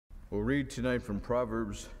We'll read tonight from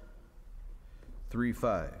Proverbs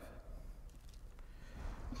 3:5.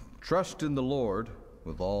 Trust in the Lord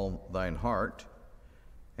with all thine heart,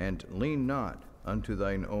 and lean not unto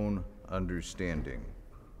thine own understanding.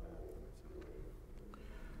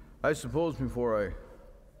 I suppose before I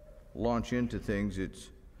launch into things, it's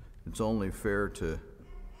only fair to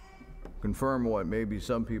confirm what maybe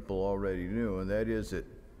some people already knew, and that is that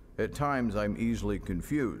at times I'm easily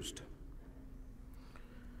confused.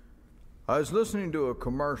 I was listening to a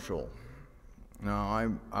commercial.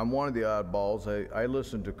 Now, I'm one of the oddballs. I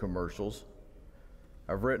listen to commercials.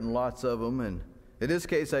 I've written lots of them, and in this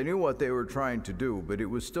case, I knew what they were trying to do, but it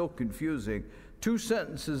was still confusing. 2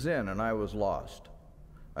 sentences in, and I was lost.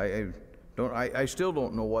 I still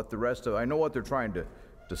don't know what the rest of. I know what they're trying to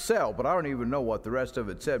sell, but I don't even know what the rest of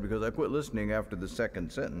it said because I quit listening after the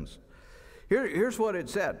second sentence. Here's what it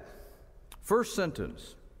said. First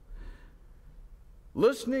sentence.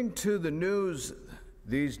 Listening to the news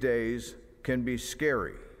these days can be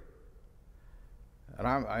scary. And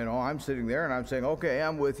I'm sitting there and I'm saying, okay,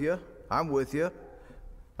 I'm with you. I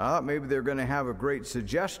thought maybe they're going to have a great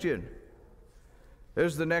suggestion.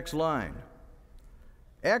 There's the next line.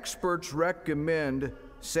 Experts recommend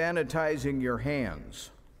sanitizing your hands.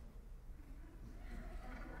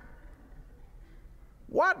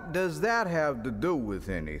 What does that have to do with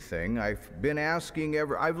anything? I've been asking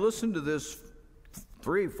I've listened to this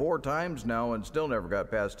 3-4 times now and still never got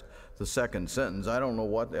past the second sentence. I don't know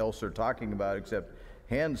what else they're talking about except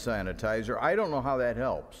hand sanitizer. I don't know how that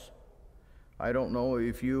helps. I don't know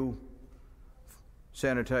if you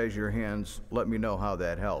sanitize your hands. Let me know how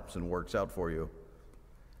that helps and works out for you.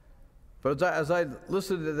 But as I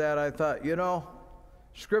listened to that, I thought,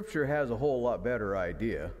 Scripture has a whole lot better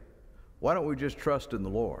idea. Why don't we just trust in the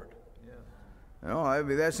Lord? Yeah.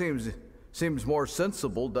 That seems more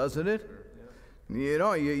sensible, doesn't it?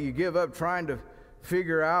 Yeah. You give up trying to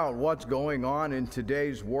figure out what's going on in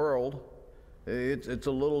today's world. It's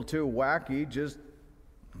a little too wacky. Just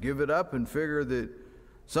give it up and figure that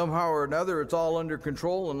somehow or another it's all under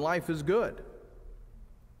control and life is good.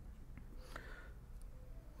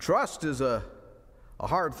 Trust is a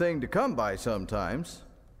hard thing to come by sometimes.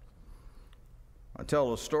 I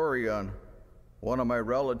tell a story on one of my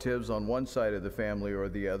relatives on one side of the family or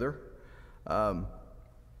the other.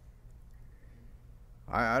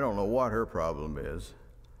 I don't know what her problem is,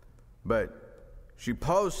 but she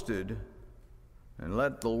posted and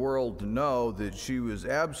let the world know that she was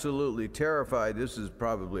absolutely terrified. This is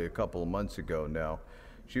probably a couple of months ago now.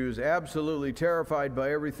 She was absolutely terrified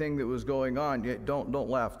by everything that was going on. Don't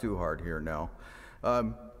laugh too hard here now.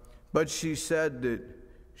 But she said that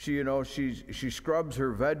she scrubs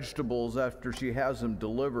her vegetables after she has them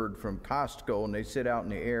delivered from Costco, and they sit out in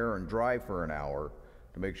the air and dry for an hour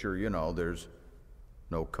to make sure there's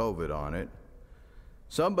no COVID on it.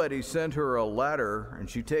 Somebody sent her a letter, and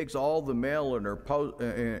she takes all the mail in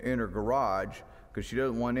her garage because she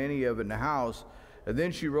doesn't want any of it in the house. And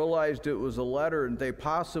then she realized it was a letter, and they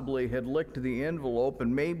possibly had licked the envelope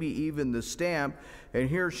and maybe even the stamp. And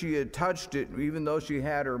here she had touched it, even though she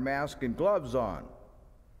had her mask and gloves on.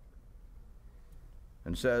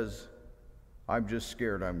 And says, "I'm just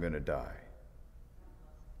scared I'm going to die."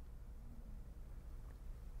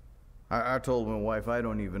 I told my wife, I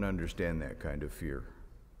don't even understand that kind of fear.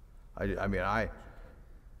 I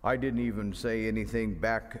didn't even say anything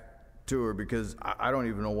back to her because I don't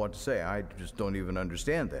even know what to say. I just don't even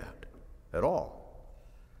understand that at all.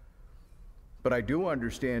 But I do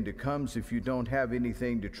understand it comes if you don't have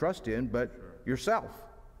anything to trust in but yourself.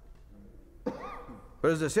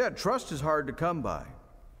 But as I said, trust is hard to come by.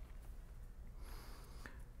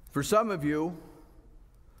 For some of you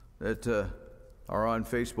that are on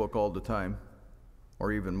Facebook all the time,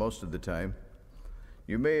 or even most of the time,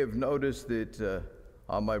 you may have noticed that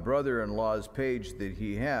on my brother-in-law's page that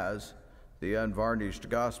he has, The Unvarnished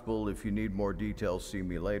Gospel, if you need more details, see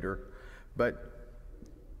me later, but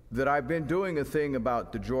that I've been doing a thing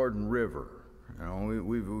about the Jordan River.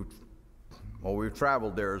 We've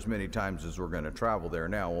traveled there as many times as we're going to travel there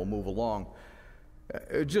now. We'll move along.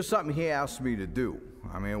 It's just something he asked me to do.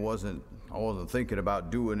 I wasn't thinking about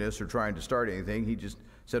doing this or trying to start anything. He just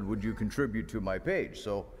said, would you contribute to my page?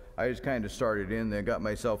 So I just kind of started in there, got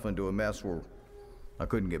myself into a mess where I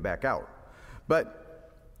couldn't get back out.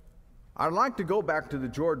 But I'd like to go back to the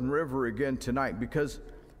Jordan River again tonight because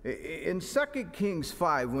in 2 Kings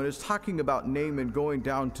 5, when it's talking about Naaman going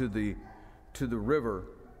down to the river,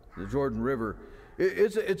 the Jordan River,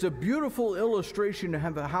 it's a beautiful illustration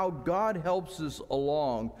of how God helps us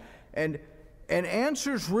along and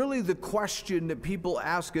answers really the question that people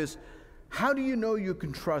ask us, how do you know you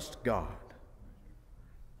can trust God?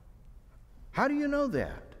 How do you know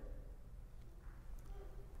that?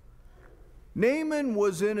 Naaman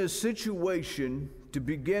was in a situation to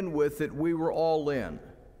begin with that we were all in.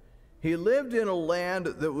 He lived in a land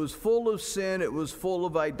that was full of sin. It was full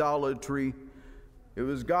of idolatry. It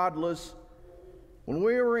was godless. When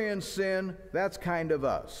we were in sin, that's kind of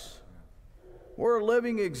us. We're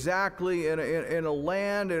living exactly in a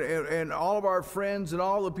land, and all of our friends and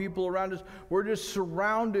all the people around us, we're just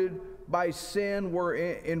surrounded by sin. We're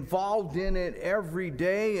involved in it every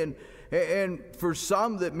day. And for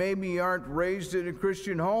some that maybe aren't raised in a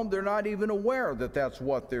Christian home, they're not even aware that that's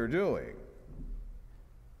what they're doing.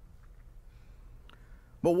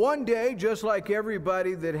 But one day, just like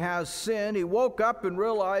everybody that has sin, he woke up and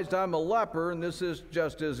realized, I'm a leper, and this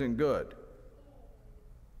just isn't good.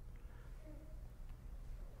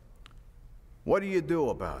 What do you do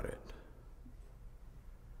about it?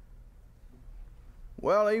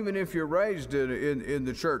 Well, even if you're raised in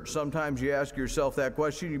the church, sometimes you ask yourself that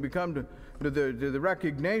question. You become to the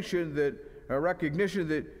recognition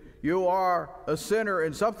that you are a sinner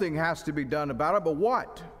and something has to be done about it. But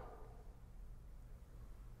what?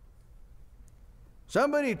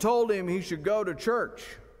 Somebody told him he should go to church.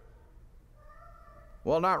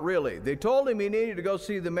 Well, not really. They told him he needed to go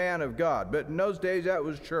see the man of God, but in those days that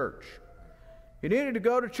was church. He needed to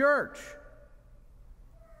go to church.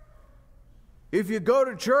 If you go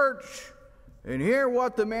to church and hear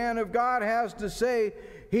what the man of God has to say,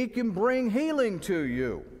 he can bring healing to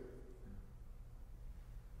you.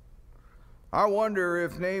 I wonder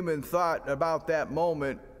if Naaman thought about that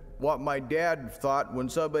moment what my dad thought when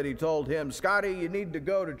somebody told him, Scotty, you need to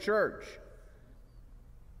go to church.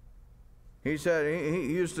 He said,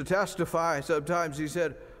 he used to testify sometimes, he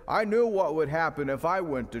said, I knew what would happen if I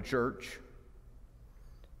went to church.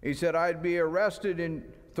 He said, I'd be arrested and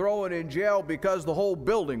thrown in jail because the whole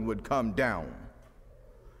building would come down.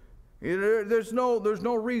 There's no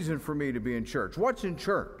reason for me to be in church. What's in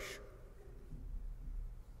church?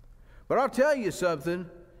 But I'll tell you something.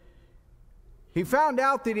 He found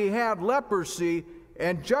out that he had leprosy,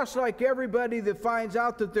 and just like everybody that finds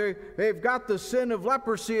out that they've got the sin of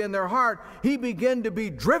leprosy in their heart, he began to be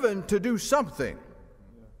driven to do something.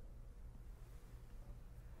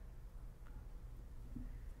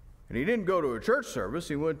 And he didn't go to a church service.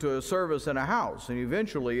 He went to a service in a house, and he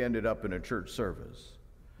eventually ended up in a church service.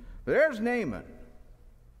 But there's Naaman.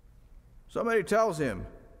 Somebody tells him,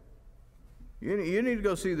 you need to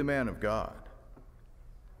go see the man of God.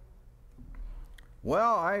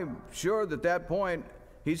 Well, I'm sure that that point,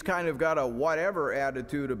 he's kind of got a whatever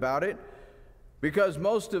attitude about it, because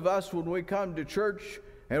most of us, when we come to church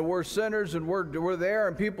and we're sinners and we're there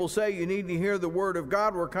and people say you need to hear the word of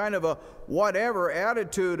God, we're kind of a whatever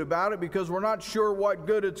attitude about it because we're not sure what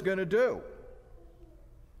good it's going to do.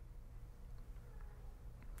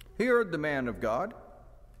 He heard the man of God.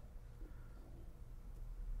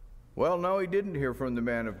 Well, no, he didn't hear from the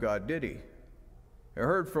man of God, did he? He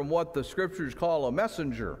heard from what the scriptures call a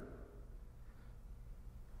messenger.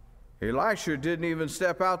 Elisha didn't even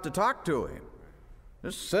step out to talk to him.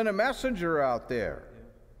 Just sent a messenger out there.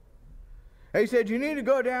 He said, you need to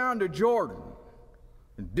go down to Jordan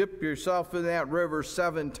and dip yourself in that river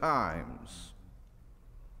 7 times.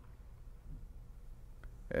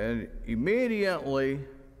 And immediately,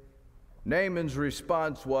 Naaman's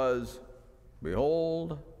response was,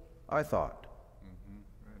 behold, I thought.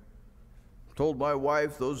 Told my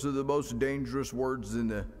wife those are the most dangerous words in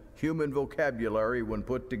the human vocabulary when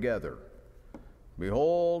put together.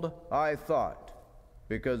 Behold, I thought,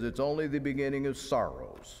 because it's only the beginning of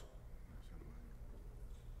sorrows.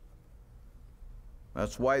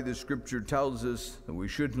 That's why the scripture tells us that we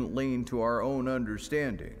shouldn't lean to our own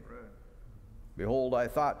understanding. Right. Behold, I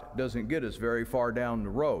thought doesn't get us very far down the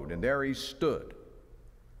road, and there he stood.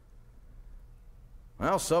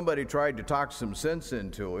 Well, somebody tried to talk some sense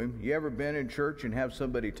into him. You ever been in church and have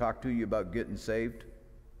somebody talk to you about getting saved?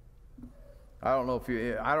 I don't know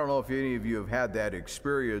if any of you have had that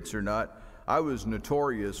experience or not. I was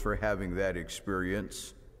notorious for having that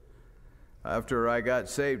experience. After I got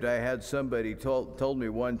saved, I had somebody told me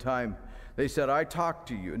one time, they said, I talked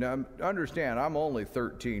to you. Now, understand, I'm only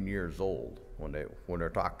 13 years old when they're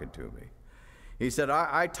talking to me. He said,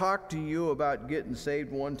 I talked to you about getting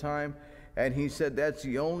saved one time, and he said, that's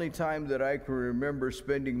the only time that I can remember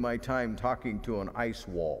spending my time talking to an ice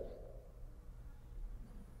wall.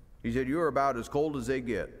 He said, you're about as cold as they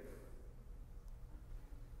get.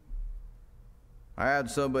 I had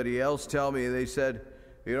somebody else tell me, they said,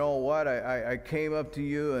 you know what, I came up to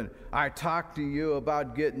you and I talked to you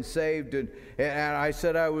about getting saved, and I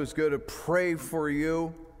said I was going to pray for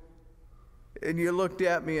you. And you looked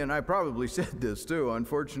at me, and I probably said this too,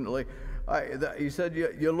 unfortunately. He said,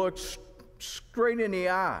 you looked straight in the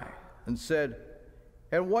eye and said,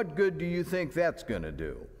 and what good do you think that's going to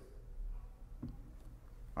do?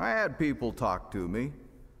 I had people talk to me,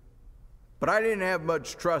 but I didn't have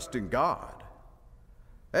much trust in God.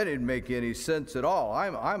 That didn't make any sense at all.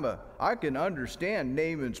 I can understand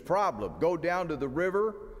Naaman's problem. Go down to the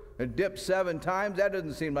river and dip 7 times, that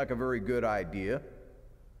doesn't seem like a very good idea.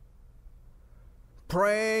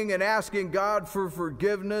 Praying and asking God for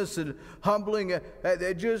forgiveness and humbling,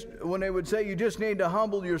 when they would say you just need to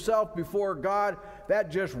humble yourself before God, that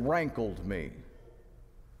just rankled me.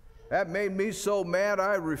 That made me so mad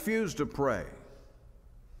I refused to pray.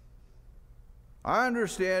 I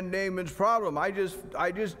understand Naaman's problem. I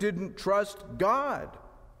just didn't trust God.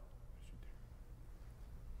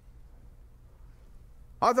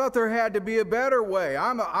 I thought there had to be a better way.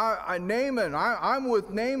 I'm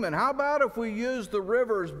with Naaman. How about if we use the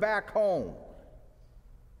rivers back home?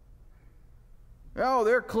 Oh,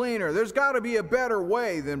 they're cleaner. There's got to be a better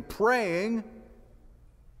way than praying.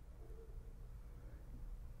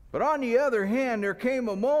 But on the other hand, there came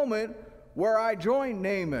a moment where I joined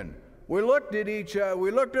Naaman. We looked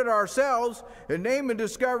at ourselves, and Naaman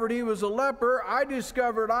discovered he was a leper. I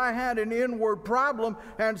discovered I had an inward problem,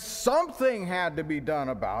 and something had to be done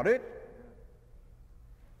about it.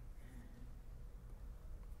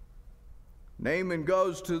 Naaman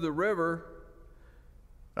goes to the river.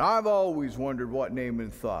 I've always wondered what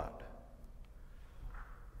Naaman thought.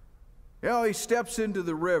 You know, he steps into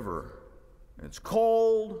the river. It's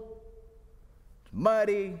cold, it's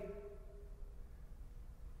muddy,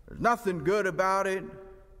 there's nothing good about it.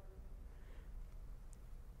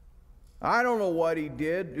 I don't know what he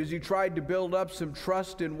did. As he tried to build up some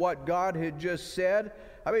trust in what God had just said.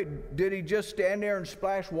 I mean, did he just stand there and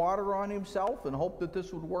splash water on himself and hope that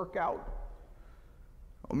this would work out?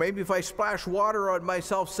 Or maybe if I splash water on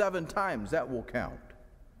myself 7 times, that will count.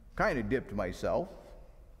 Kind of dipped myself.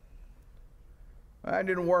 That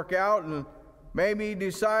didn't work out, and maybe he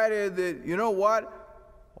decided that, you know what,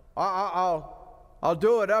 I'll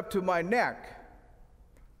do it up to my neck.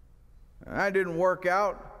 And that didn't work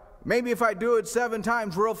out. Maybe if I do it 7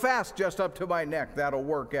 times real fast, just up to my neck, that'll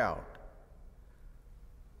work out.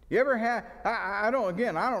 You ever had, I don't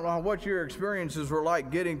know what your experiences were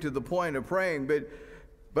like getting to the point of praying,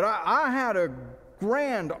 but I had a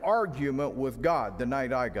grand argument with God the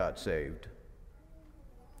night I got saved.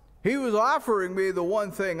 He was offering me the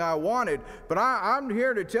one thing I wanted, but I'm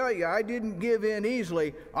here to tell you, I didn't give in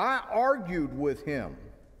easily. I argued with him.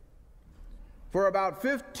 For about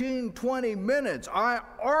 15, 20 minutes, I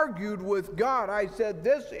argued with God. I said,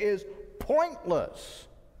 this is pointless.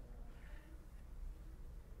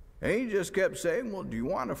 And he just kept saying, well, do you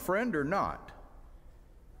want a friend or not?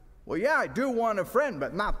 Well, yeah, I do want a friend,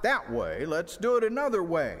 but not that way. Let's do it another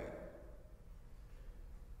way.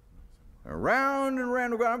 Around and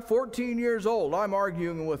around. I'm 14 years old. I'm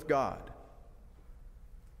arguing with God.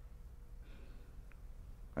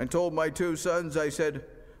 I told my 2 sons, I said,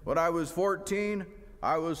 when I was 14,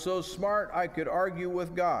 I was so smart I could argue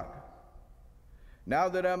with God. Now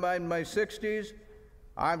that I'm in my 60s,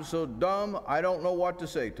 I'm so dumb I don't know what to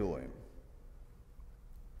say to him.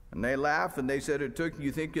 And they laughed and they said,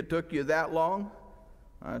 you think it took you that long?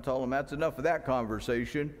 I told them that's enough of that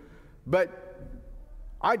conversation. But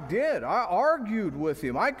I did. I argued with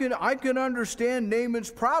him. I can understand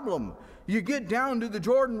Naaman's problem. You get down to the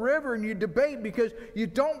Jordan River and you debate because you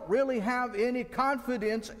don't really have any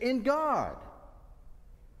confidence in God.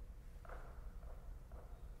 But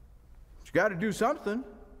you got to do something.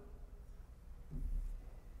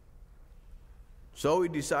 So he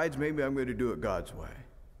decides, maybe I'm going to do it God's way.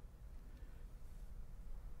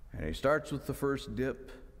 And he starts with the first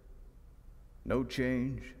dip. No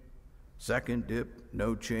change. Second dip,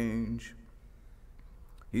 no change.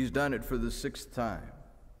 He's done it for the 6th time.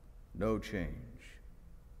 No change.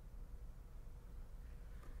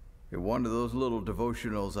 In one of those little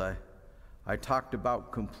devotionals, I talked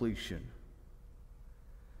about completion.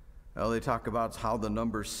 Well, they talk about how the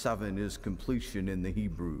number 7 is completion in the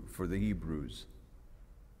Hebrew, for the Hebrews.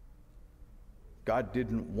 God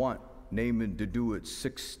didn't want Naaman to do it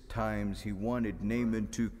 6 times. He wanted Naaman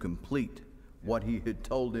to complete what he had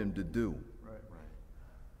told him to do. Right.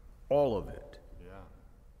 All of it. Yeah.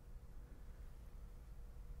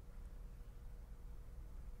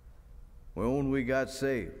 Well, when we got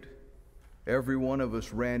saved, every one of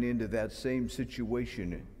us ran into that same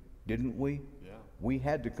situation, didn't we? Yeah. We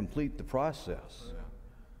had to complete the process. Yeah.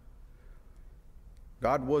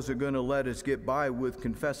 God wasn't going to let us get by with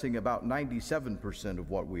confessing about 97%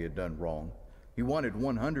 of what we had done wrong. He wanted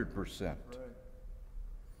 100%. Right.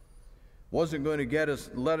 wasn't going to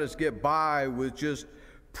let us get by with just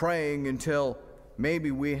praying until maybe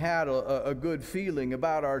we had a good feeling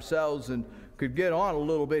about ourselves and could get on a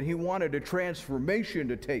little bit. He wanted a transformation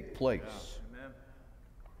to take place. Yeah.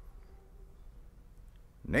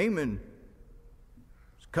 Naaman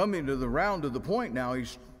is coming to the point now.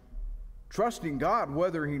 He's trusting God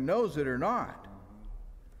whether he knows it or not.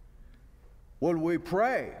 When we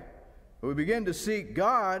pray, we begin to seek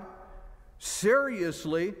God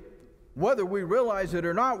seriously, whether we realize it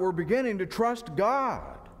or not, we're beginning to trust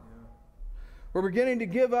God. We're beginning to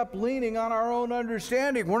give up leaning on our own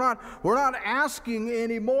understanding. We're not asking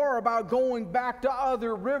anymore about going back to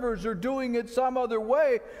other rivers or doing it some other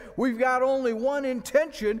way. We've got only one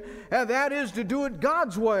intention, and that is to do it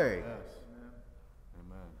God's way. Yes.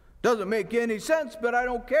 Amen. Doesn't make any sense, but I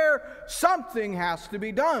don't care. Something has to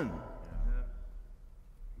be done.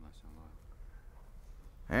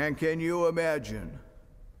 And can you imagine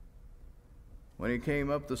when he came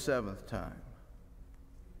up the seventh time?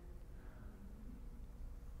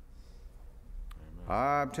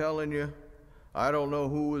 I'm telling you, I don't know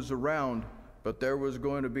who was around, but there was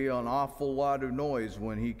going to be an awful lot of noise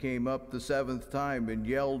when he came up the seventh time and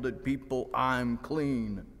yelled at people, "I'm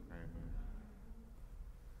clean."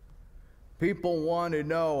 People want to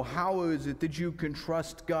know, how is it that you can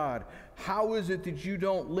trust God? How is it that you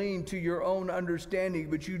don't lean to your own understanding,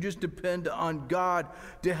 but you just depend on God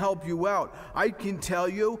to help you out? I can tell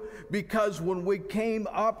you, because when we came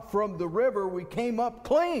up from the river, we came up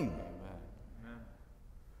clean.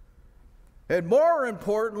 And more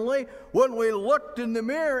importantly, when we looked in the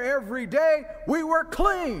mirror every day, we were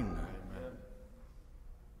clean.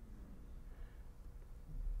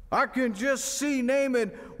 I can just see Naaman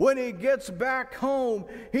when he gets back home.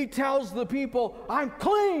 He tells the people, "I'm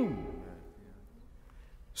clean."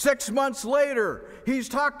 6 months later, he's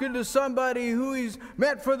talking to somebody who he's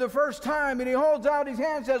met for the first time, and he holds out his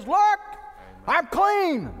hand and says, "Look, I'm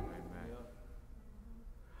clean."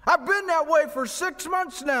 I've been that way for 6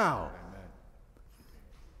 months now.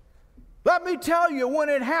 Let me tell you when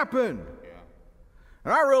it happened.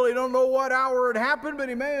 And I really don't know what hour it happened, but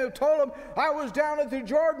he may have told him, I was down at the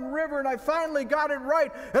Jordan River and I finally got it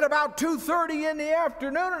right at about 2:30 in the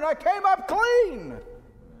afternoon, and I came up clean.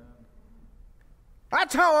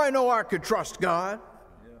 That's how I know I could trust God.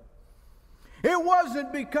 It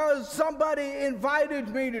wasn't because somebody invited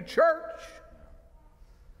me to church.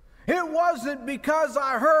 It wasn't because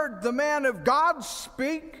I heard the man of God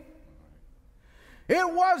speak. It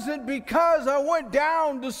wasn't because I went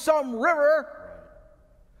down to some river.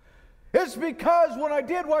 It's because when I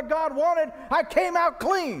did what God wanted, I came out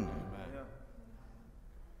clean. Amen.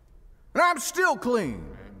 And I'm still clean.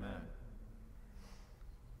 Amen.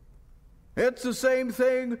 It's the same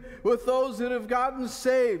thing with those that have gotten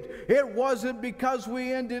saved. It wasn't because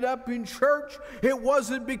we ended up in church. It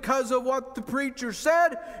wasn't because of what the preacher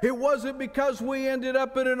said. It wasn't because we ended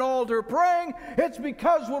up at an altar praying. It's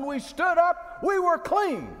because when we stood up, we were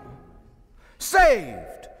clean,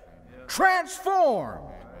 saved, transformed.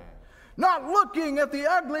 Not looking at the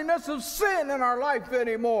ugliness of sin in our life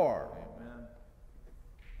anymore. Amen.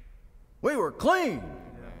 We were clean.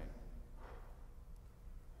 Yeah.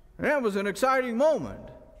 And that was an exciting moment.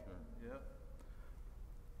 Sure. Yep.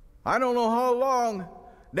 I don't know how long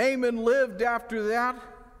Naaman lived after that,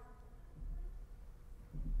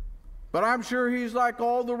 but I'm sure he's like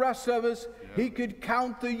all the rest of us. Yeah. He could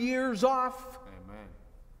count the years off. Amen.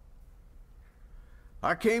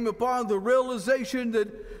 I came upon the realization that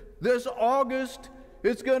this August,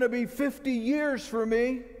 it's going to be 50 years for me.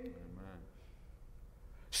 Amen.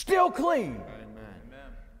 Still clean.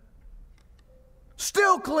 Amen.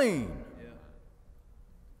 Still clean. Yeah.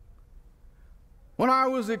 When I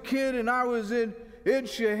was a kid and I was in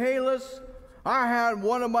Chehalis, I had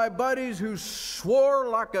one of my buddies who swore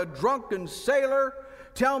like a drunken sailor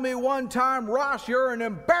tell me one time, "Ross, you're an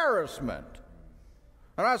embarrassment."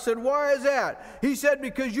 And I said, "Why is that?" He said,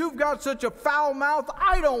 "Because you've got such a foul mouth,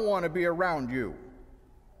 I don't want to be around you."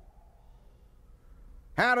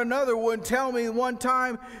 Had another one tell me one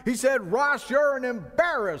time, he said, "Ross, you're an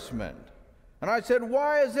embarrassment." And I said,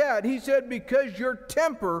 "Why is that?" He said, "Because your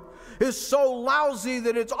temper is so lousy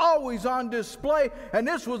that it's always on display." And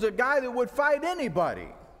this was a guy that would fight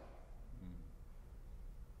anybody.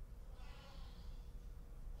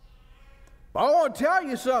 But I want to tell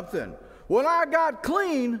you something. When I got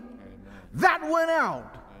clean, Amen. that went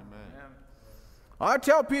out. Amen. I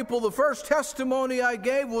tell people the first testimony I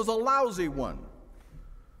gave was a lousy one.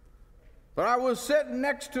 But I was sitting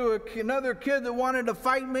next to another kid that wanted to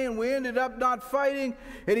fight me, and we ended up not fighting.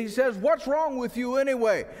 And he says, "What's wrong with you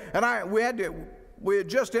anyway?" And we had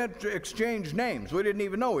just exchanged names. We didn't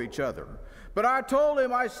even know each other. But I told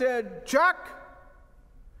him, I said, Chuck,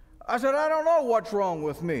 I said, I don't know what's wrong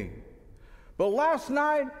with me. But last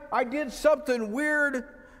night, I did something weird.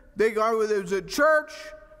 It was at church.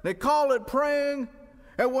 They call it praying.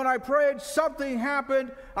 And when I prayed, something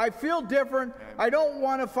happened. I feel different. Amen. I don't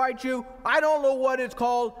want to fight you. I don't know what it's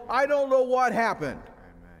called. I don't know what happened.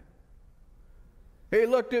 Amen. He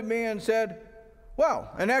looked at me and said,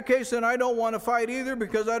 well, in that case, then I don't want to fight either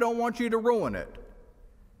because I don't want you to ruin it.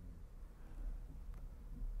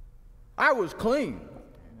 I was clean.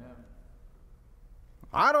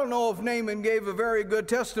 I don't know if Naaman gave a very good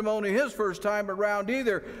testimony his first time around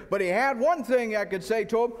either, but he had one thing I could say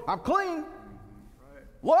to him: I'm clean. Right.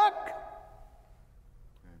 Look.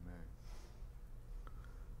 Amen.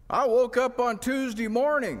 I woke up on Tuesday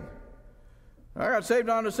morning. I got saved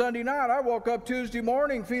on a Sunday night. I woke up Tuesday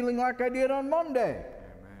morning feeling like I did on Monday.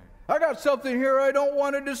 Amen. I got something here I don't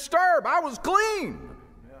want to disturb. I was clean.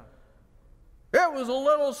 Yeah. It was a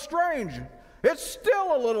little strange. It's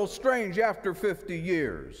still a little strange after 50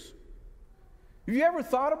 years. Have you ever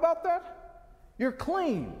thought about that? You're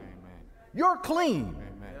clean. Amen. You're clean.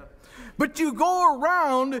 Amen. But you go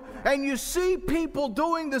around and you see people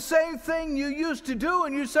doing the same thing you used to do,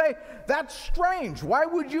 and you say, that's strange. Why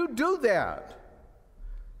would you do that?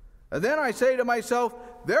 And then I say to myself,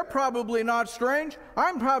 they're probably not strange.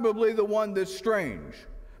 I'm probably the one that's strange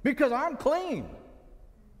because I'm clean.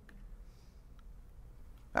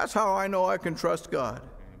 That's how I know I can trust God.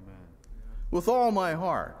 Amen. With all my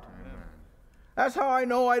heart. Amen. That's how I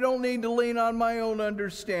know I don't need to lean on my own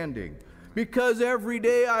understanding. Amen. Because every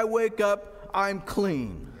day I wake up, I'm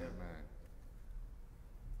clean.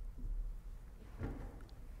 Amen.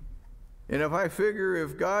 And if I figure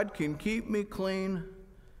if God can keep me clean,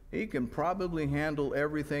 He can probably handle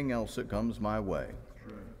everything else that comes my way.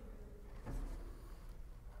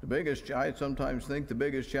 I sometimes think the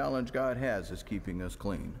biggest challenge God has is keeping us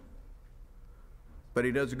clean. But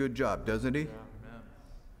He does a good job, doesn't He? Yeah.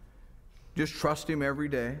 Just trust Him every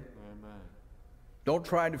day. Amen. Don't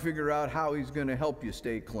try to figure out how He's going to help you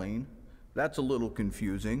stay clean. That's a little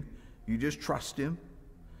confusing. You just trust Him.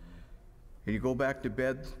 And you go back to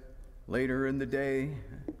bed later in the day,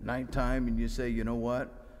 nighttime, and you say, you know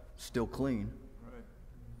what? Still clean. Right.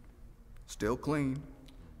 Still clean.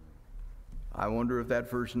 I wonder if that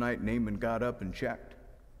first night Naaman got up and checked.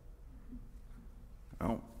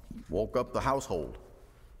 Well, woke up the household.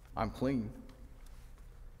 I'm clean.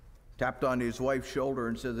 Tapped on his wife's shoulder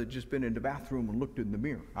and said, I'd just been in the bathroom and looked in the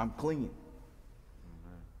mirror. I'm clean.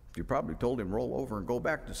 You probably told him roll over and go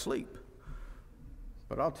back to sleep.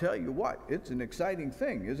 But I'll tell you what, it's an exciting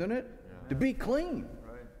thing, isn't it? Yeah. To be clean.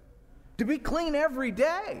 Right. To be clean every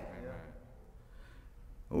day.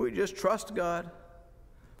 Yeah. We just trust God.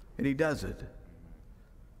 And He does it.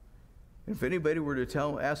 If anybody were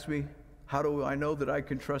to ask me, how do I know that I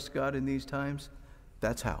can trust God in these times?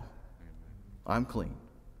 That's how. Amen. I'm clean.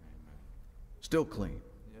 Amen. Still clean.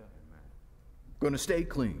 Yeah. Going to stay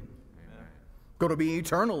clean. Amen. Going to be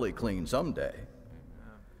eternally clean someday.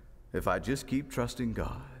 Amen. If I just keep trusting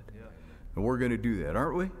God. Yeah. And we're going to do that,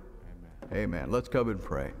 aren't we? Amen. Amen. Let's come and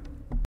pray.